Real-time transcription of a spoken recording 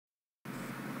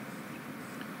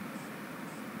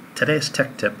Today's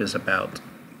tech tip is about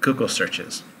Google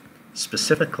searches,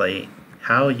 specifically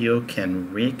how you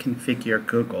can reconfigure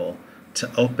Google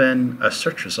to open a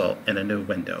search result in a new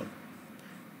window.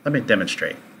 Let me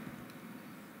demonstrate.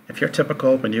 If you're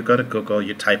typical, when you go to Google,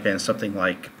 you type in something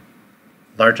like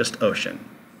largest ocean.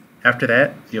 After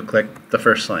that, you click the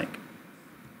first link.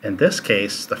 In this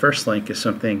case, the first link is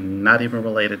something not even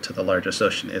related to the largest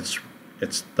ocean.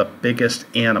 It's the biggest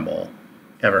animal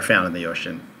ever found in the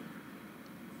ocean.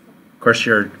 Of course,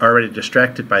 you're already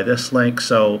distracted by this link,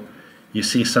 so you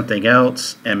see something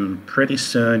else, and pretty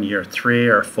soon you're 3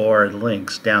 or 4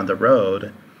 links down the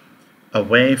road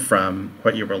away from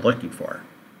what you were looking for.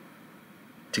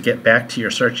 To get back to your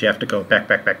search, you have to go back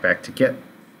to get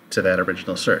to that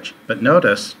original search. But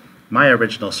notice, my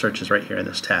original search is right here in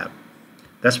this tab.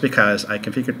 That's because I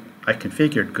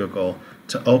configured Google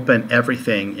to open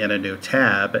everything in a new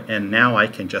tab, and now I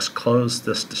can just close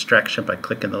this distraction by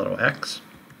clicking the little X,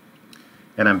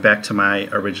 and I'm back to my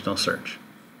original search.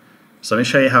 So let me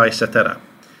show you how I set that up.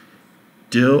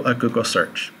 Do a Google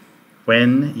search.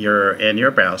 When you're in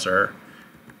your browser,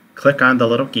 click on the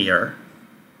little gear,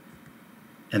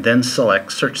 and then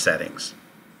select Search Settings.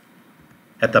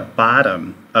 At the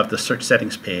bottom of the Search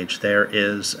Settings page, there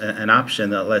is an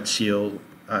option that lets you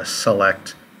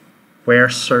select where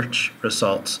search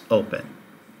results open.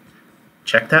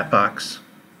 Check that box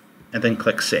and then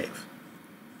click Save.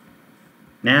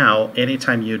 Now,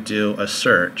 anytime you do a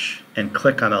search and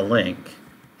click on a link,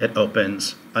 it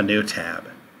opens a new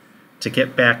tab. To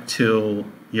get back to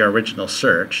your original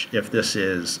search, if this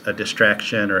is a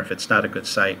distraction or if it's not a good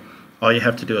site, all you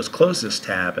have to do is close this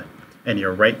tab and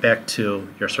you're right back to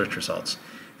your search results.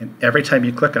 And every time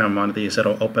you click on one of these,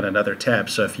 it'll open another tab.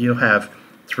 So if you have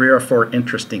 3 or 4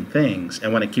 interesting things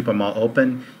and want to keep them all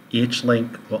open, each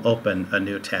link will open a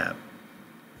new tab.